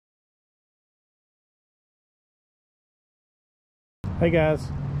Hey guys,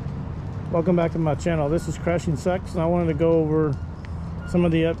 welcome back to my channel. This is Crashing Sucks, and I wanted to go over some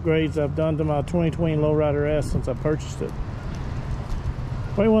of the upgrades I've done to my 2020 Lowrider S since I purchased it.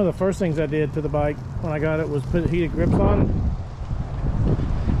 Probably one of the first things I did to the bike when I got it was put heated grips on.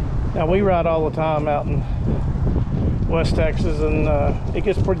 Now we ride all the time out in West Texas, and it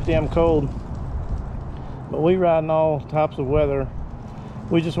gets pretty damn cold, but we ride in all types of weather.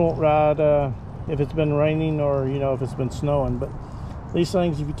 We just won't ride if it's been raining or if it's been snowing. But these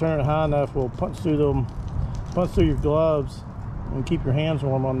things, if you turn it high enough, will punch through your gloves and keep your hands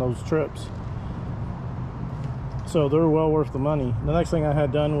warm on those trips. So they're well worth the money. The next thing I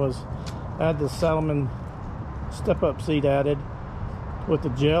had done was add the Salomon step-up seat added with the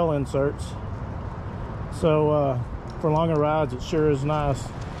gel inserts. So for longer rides, it sure is nice.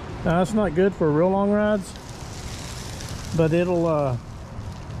 Now that's not good for real long rides, but it'll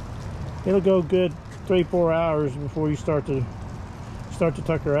go good 3-4 hours before you start to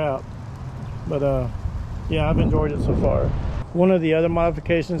tucker out. But yeah, I've enjoyed it so far. One of the other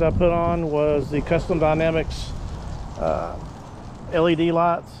modifications I put on was the Custom Dynamics LED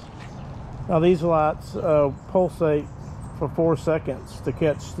lights. Now these lights pulsate for 4 seconds to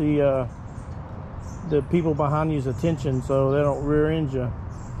catch the people behind you's attention, so they don't rear end you.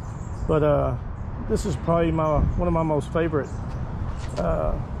 But this is probably one of my most favorite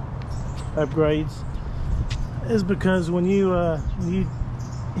upgrades, is because when you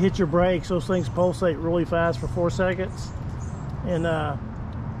hit your brakes, those things pulsate really fast for 4 seconds, and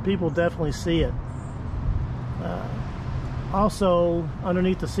people definitely see it. Also,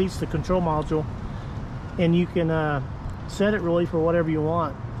 underneath the seats, the control module, and you can set it really for whatever you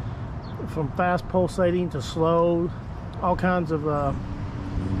want, from fast pulsating to slow, all kinds of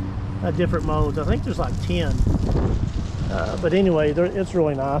different modes. I think there's like 10, but anyway, it's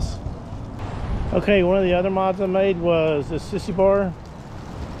really nice. Okay, one of the other mods I made was this sissy bar.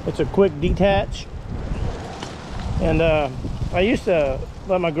 It's a quick detach, and I used to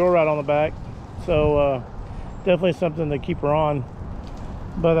let my girl ride on the back, so definitely something to keep her on.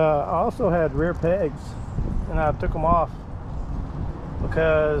 But I also had rear pegs, and I took them off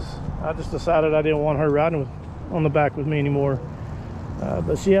because I just decided I didn't want her riding on the back with me anymore.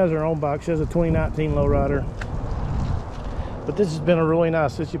 But she has her own bike. She has a 2019 Lowrider. But this has been a really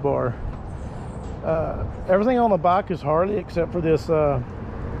nice sissy bar. Everything on the bike is Harley except for this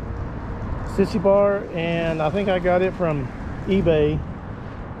sissy bar, and I think I got it from eBay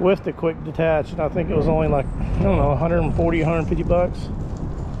with the quick detach, and I think it was only like, I don't know, 140, 150 bucks.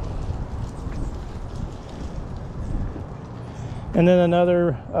 And then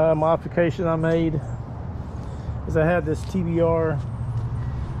another modification I made is I had this TBR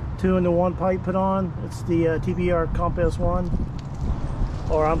 2-in-1 pipe put on. It's the TBR Comp S1,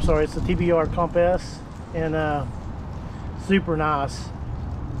 or I'm sorry, it's the TBR Comp S, and super nice.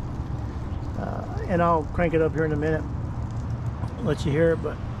 And I'll crank it up here in a minute, let you hear it.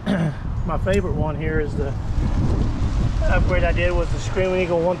 But my favorite one here is the upgrade I did was the Screaming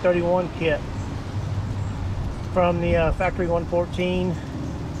Eagle 131 kit from the factory 114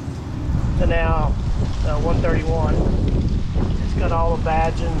 to now 131. It's got all the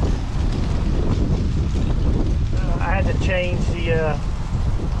badging. I had to change the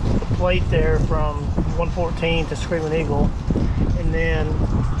plate there from 114 to Screaming Eagle, and then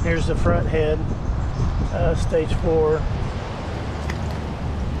here's the front head, stage 4.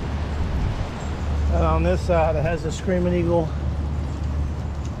 And on this side it has the Screaming Eagle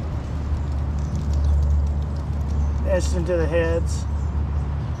etched into the heads.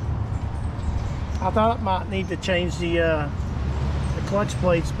 I thought it might need to change the clutch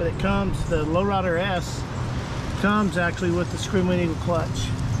plates, but it comes, the Lowrider S comes actually with the Screaming Eagle clutch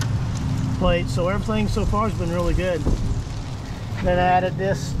plate, so everything so far has been really good. Then I added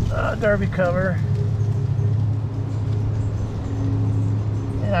this derby cover,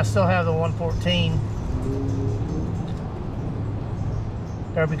 and I still have the 114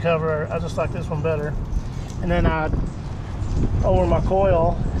 derby cover. I just like this one better. And then over my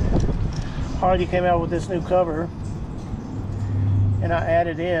coil, Harley came out with this new cover, and I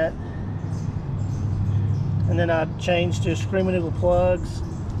added it. And then I changed to Screaming Eagle plugs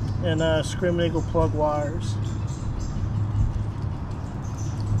and Screaming Eagle plug wires.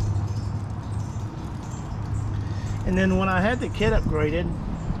 And then when I had the kit upgraded,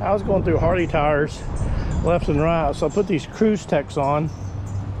 I was going through Harley tires left and right, so I put these Cruise Techs on.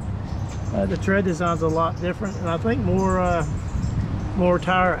 The tread design's a lot different, and I think more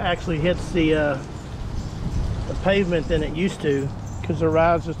tire actually hits the pavement than it used to, because the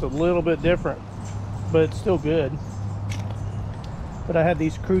ride's just a little bit different, but it's still good. But I had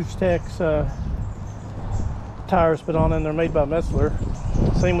these Cruise Techs tires put on, and they're made by Messler.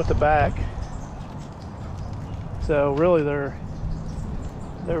 Same with the back. So really they're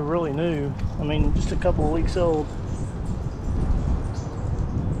really new. I mean, just a couple of weeks old.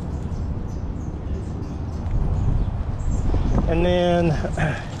 And then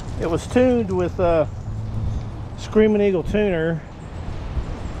it was tuned with Screaming Eagle tuner,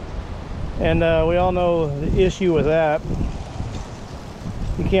 and we all know the issue with that.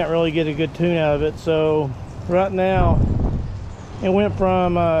 You can't really get a good tune out of it. So right now it went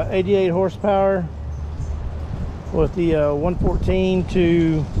from 88 horsepower with the 114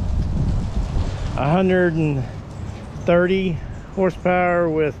 to 130 horsepower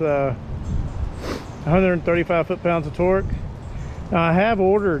with 135 foot-pounds of torque. Now, I have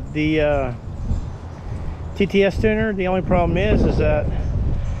ordered the TTS tuner. The only problem is that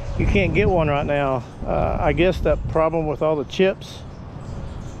you can't get one right now. I guess that problem with all the chips,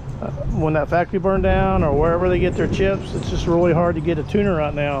 when that factory burned down or wherever they get their chips, it's just really hard to get a tuner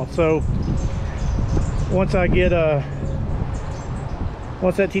right now. So once I get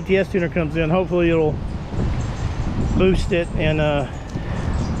once that TTS tuner comes in, hopefully it'll boost it, and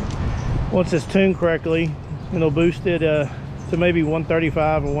once it's tuned correctly, it'll boost it to maybe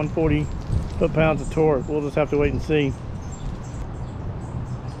 135 or 140 foot-pounds of torque. We'll just have to wait and see.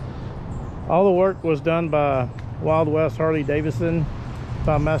 All the work was done by Wild West Harley Davidson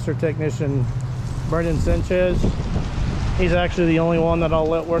by master technician Brendan Sanchez. He's actually the only one that I'll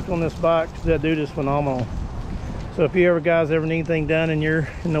let work on this bike. That dude is phenomenal. So if you guys ever need anything done and you're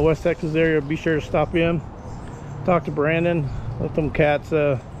in the West Texas area, be sure to stop in, talk to Brandon, let them cats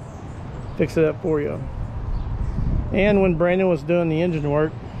fix it up for you. And when Brandon was doing the engine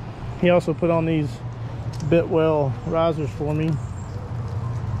work, he also put on these Bitwell risers for me.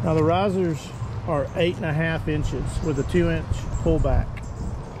 Now the risers are 8.5 inches with a 2-inch pullback,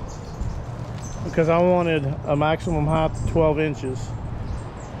 because I wanted a maximum height of 12 inches.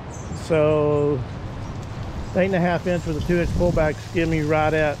 So 8.5 inch with a 2-inch pullback give me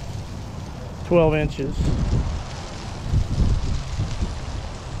right at 12 inches.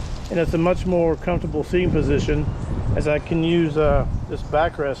 And it's a much more comfortable seating position, as I can use this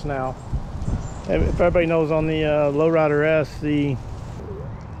backrest now. If everybody knows, on the Lowrider S, the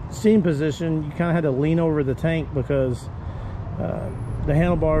seating position, you kind of had to lean over the tank because the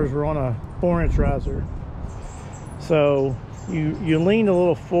handlebars were on a 4-inch riser. So you leaned a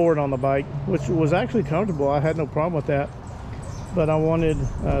little forward on the bike, which was actually comfortable. I had no problem with that. But I wanted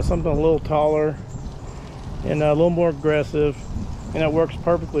something a little taller and a little more aggressive, and it works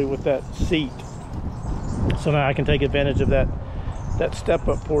perfectly with that seat. So now I can take advantage of that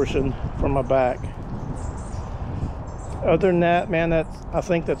step-up portion from my back. Other than that, man, I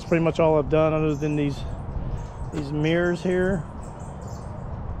think that's pretty much all I've done, other than these mirrors here.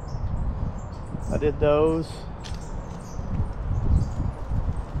 I did those.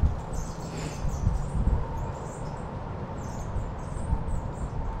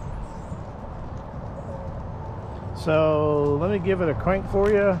 So let me give it a crank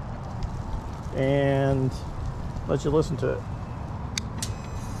for you and let you listen to it.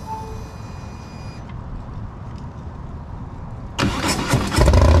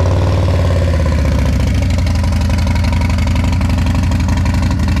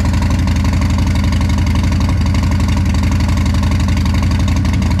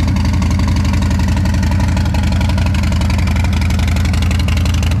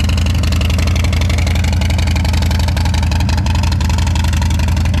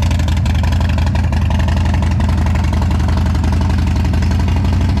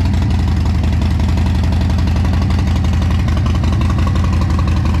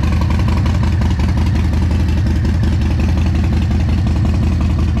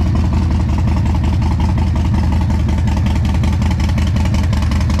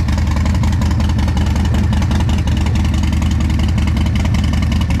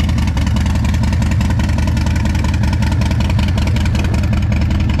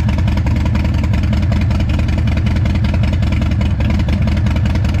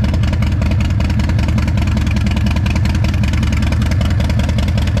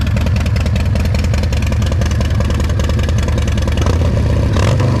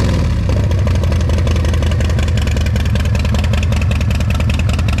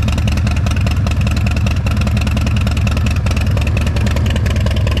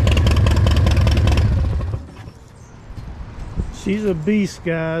 She's a beast,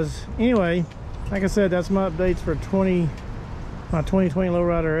 guys. Anyway, like I said, that's my updates for my 2020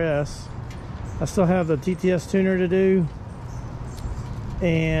 Lowrider S. I still have the TTS tuner to do,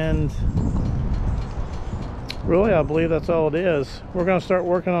 and really I believe that's all it is. We're going to start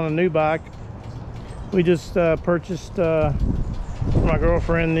working on a new bike We just purchased for my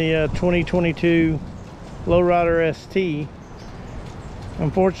girlfriend the 2022 Lowrider ST.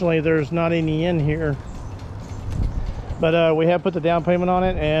 Unfortunately, there's not any in here, but we have put the down payment on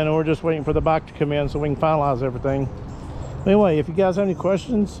it, and we're just waiting for the bike to come in so we can finalize everything. Anyway, if you guys have any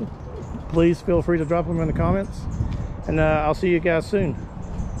questions, please feel free to drop them in the comments, and I'll see you guys soon.